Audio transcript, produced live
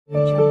All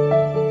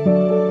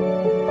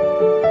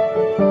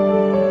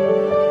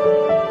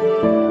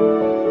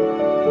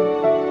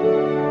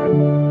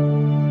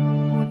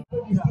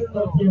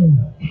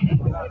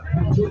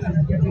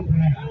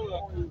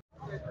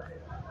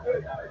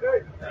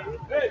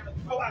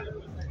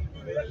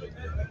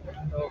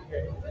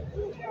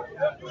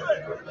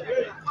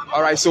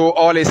right, so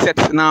all is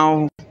set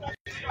now,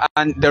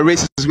 and the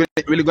race is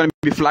really going to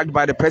be flagged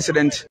by the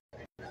president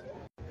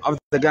of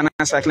the Ghana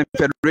Cycling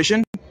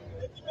Federation,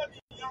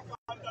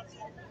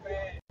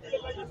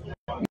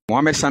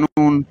 Mohamed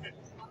Sanoun,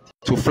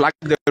 to flag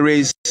the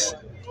race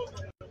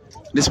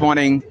this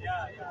morning,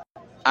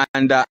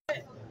 and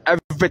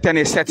everything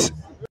is set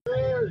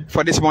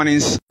for this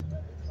morning's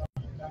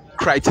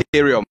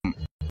criterion,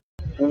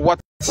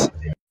 what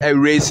a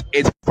race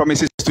it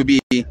promises to be,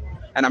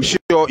 and I'm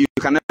sure you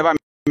can never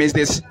miss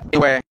this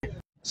anywhere,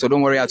 so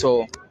don't worry at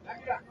all.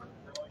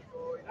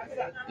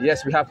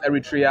 Yes, we have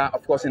Eritrea,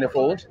 of course, in the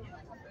fold.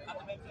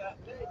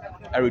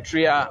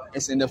 Eritrea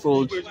is in the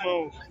fold.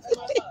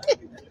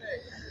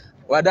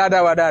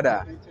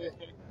 Wadada.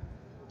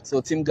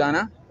 So Team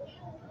Ghana.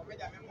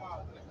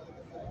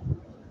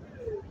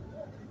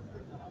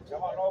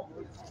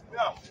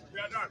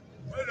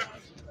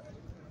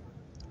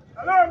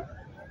 Hello.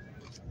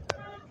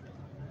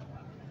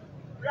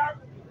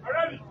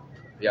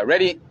 We are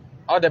ready.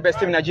 All the best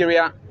Team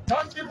Nigeria.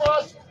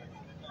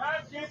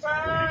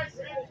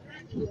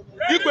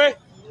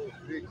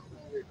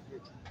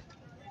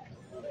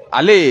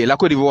 Allez, la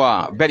Côte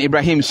d'Ivoire, Ben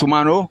Ibrahim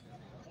Soumano.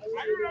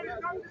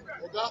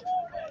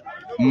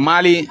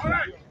 Mali.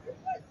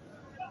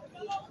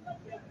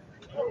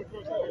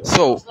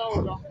 So,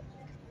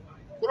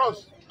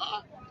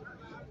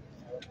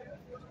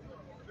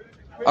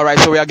 all right,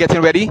 so we are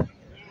getting ready,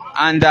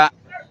 and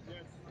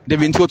they've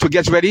been told to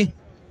get ready.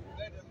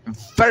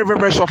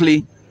 Very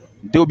shortly,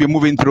 they will be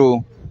moving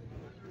through.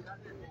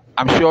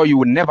 I'm sure you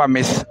will never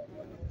miss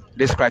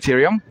this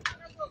criterium.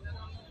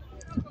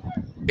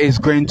 It's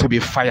going to be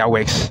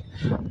fireworks.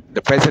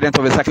 The president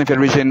of the Cycling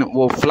Federation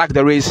will flag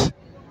the race.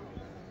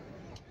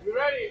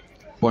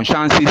 Bon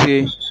chance,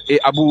 Sisi et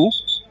Abu.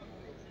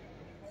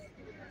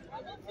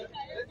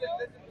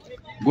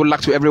 Good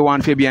luck to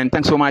everyone, Fabian.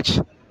 Thanks so much.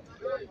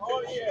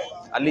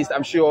 At least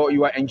I'm sure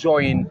you are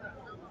enjoying.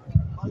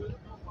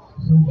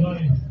 Hello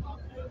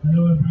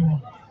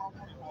everyone.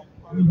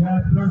 We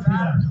have 30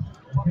 laps,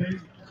 okay?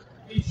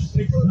 Each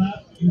 6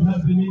 laps you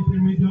have an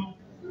intermediate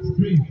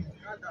sprint.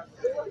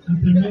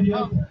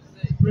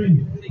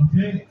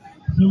 Okay?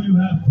 So you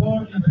have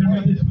 4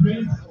 intermediate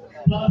sprints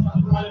plus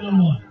the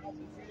final one.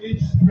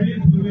 Each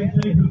sprint we will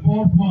take the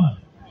fourth one.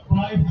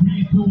 5,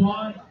 3, 2,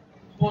 1,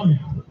 point.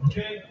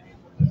 Okay?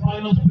 The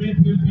final sprint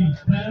will be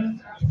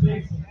 10,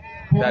 6,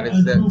 4, that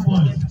is and 2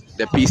 points.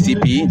 The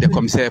PCP, the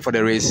commissaire for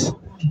the race,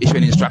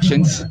 issuing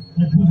instructions.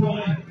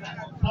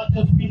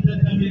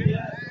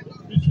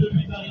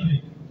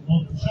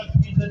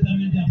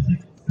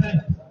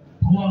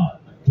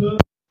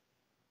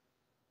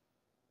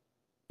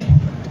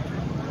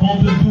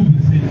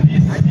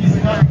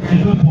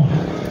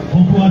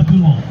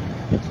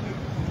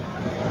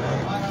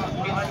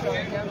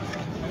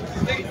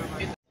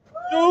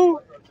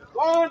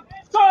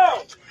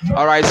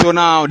 All right, so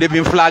now they've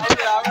been flagged.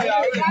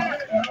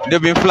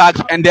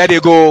 And there they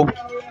go.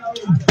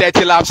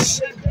 30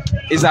 laps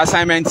is the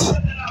assignment.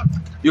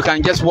 You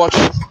can just watch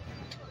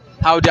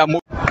how they are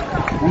moving.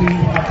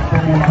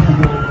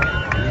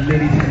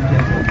 Ladies and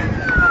gentlemen.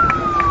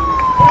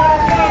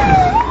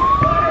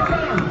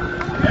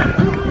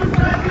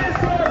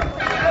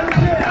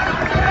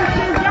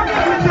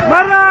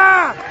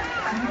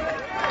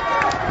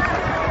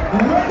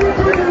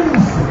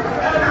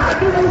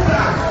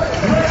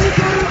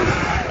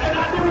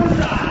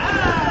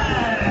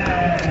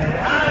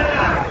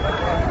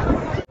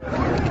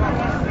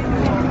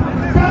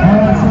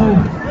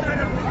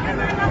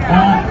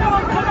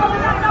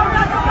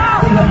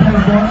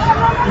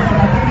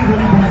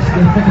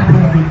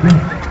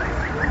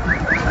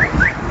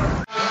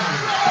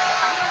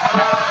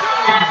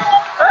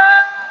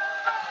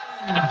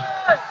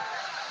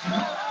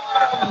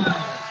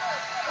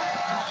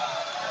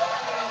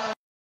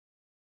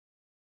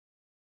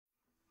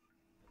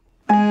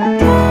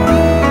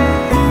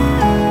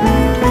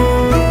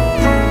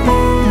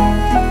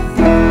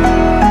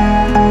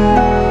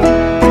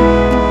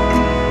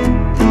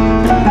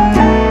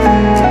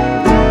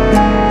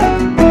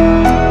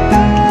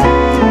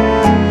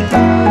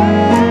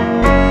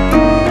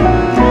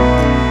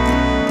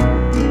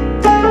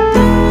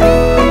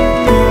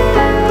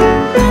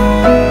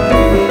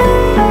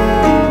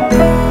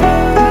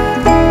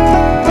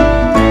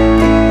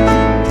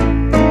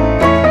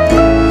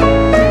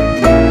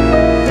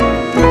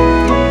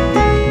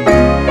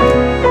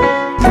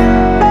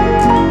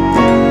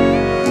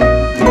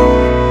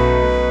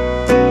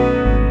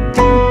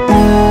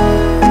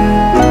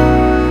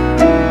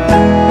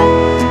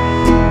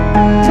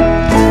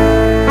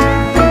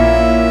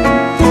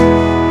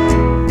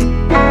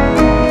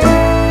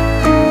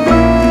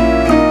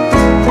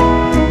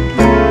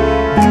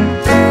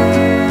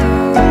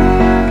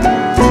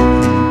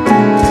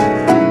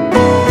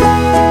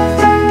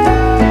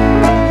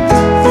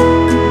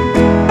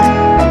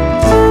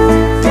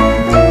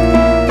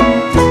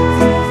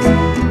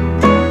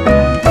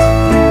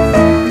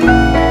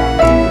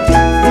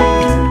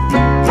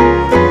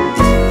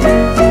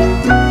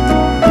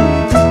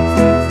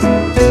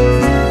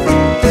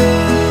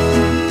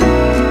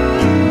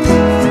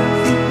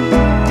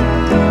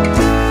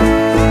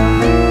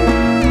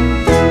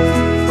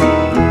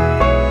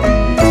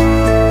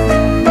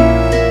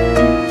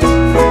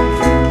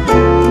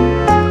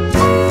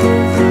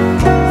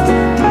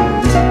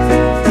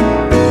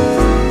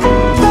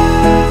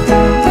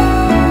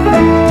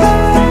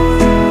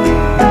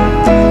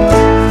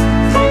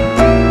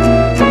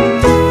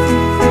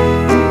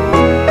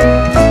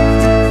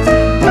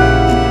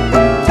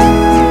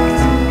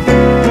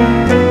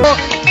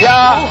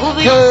 Yeah.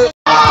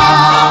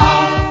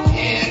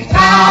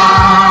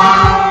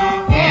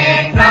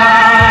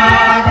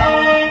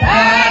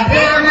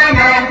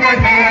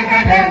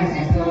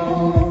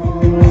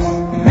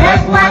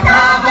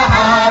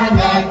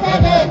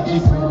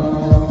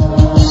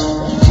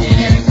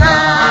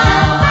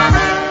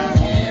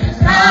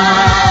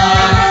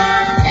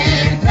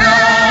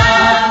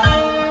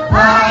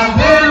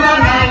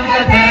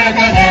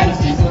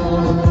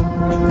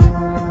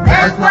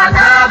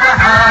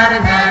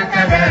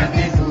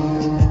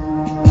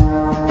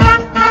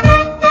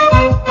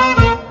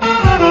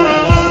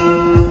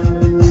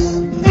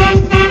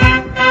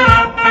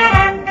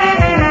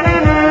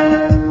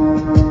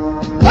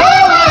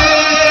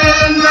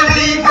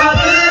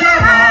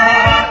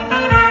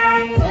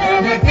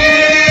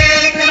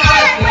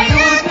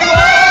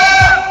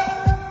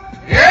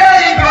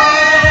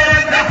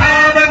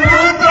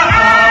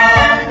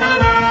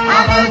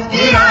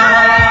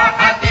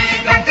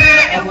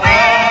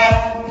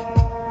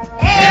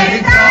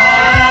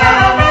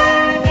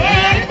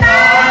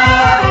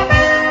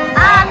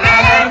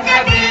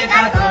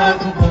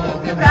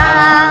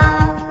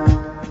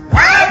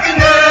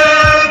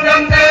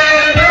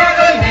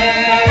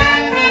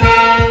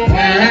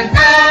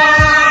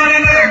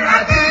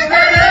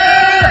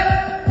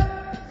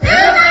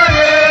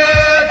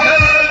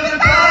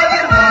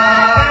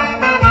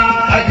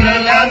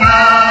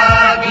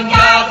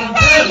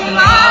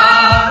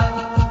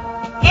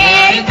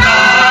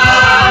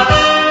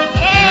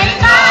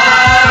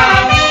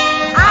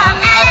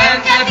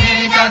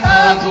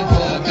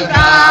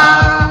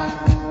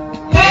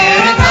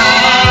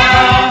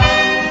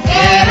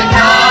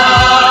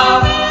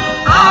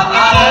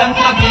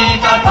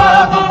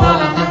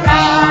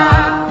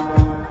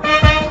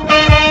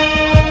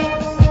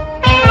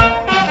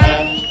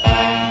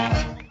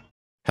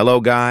 Hello,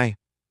 Guy.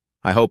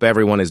 I hope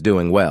everyone is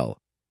doing well.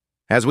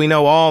 As we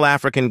know, all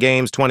African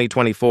Games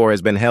 2024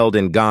 has been held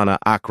in Ghana,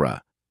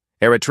 Accra.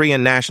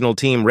 Eritrean National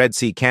Team Red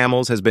Sea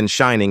Camels has been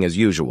shining as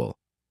usual.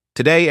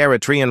 Today,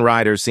 Eritrean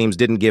riders seems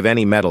didn't give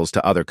any medals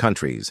to other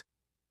countries.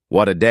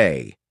 What a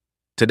day.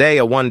 Today,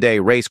 a one-day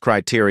race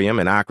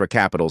criterium in Accra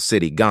capital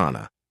city,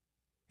 Ghana.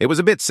 It was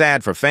a bit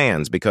sad for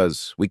fans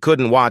because we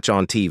couldn't watch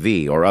on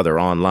TV or other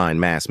online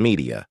mass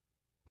media.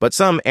 But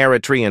some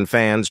Eritrean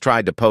fans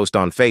tried to post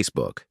on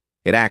Facebook.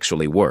 It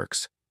actually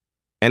works.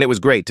 And it was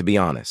great, to be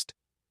honest.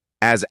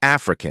 As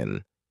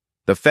African,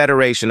 the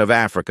Federation of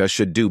Africa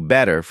should do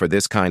better for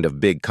this kind of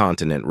big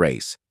continent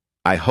race.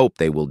 I hope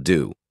they will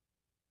do.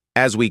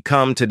 As we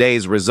come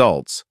today's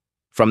results,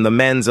 from the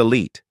men's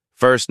elite,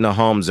 first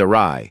Nahom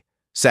Zeray,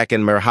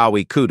 second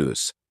Merhawi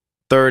Kudus,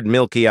 third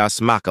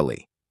Milkiyas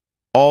Makele,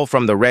 all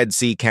from the Red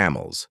Sea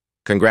Camels.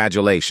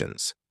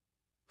 Congratulations.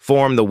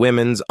 Form the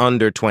women's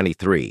under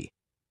 23.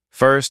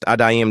 First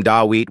Adaim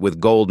Dawit with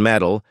gold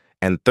medal,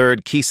 and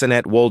third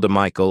Kisanet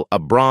woldemichael a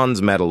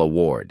bronze medal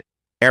award.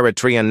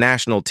 Eritrean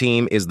National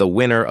Team is the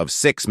winner of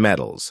 6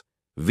 medals.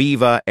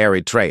 Viva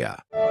Eritrea.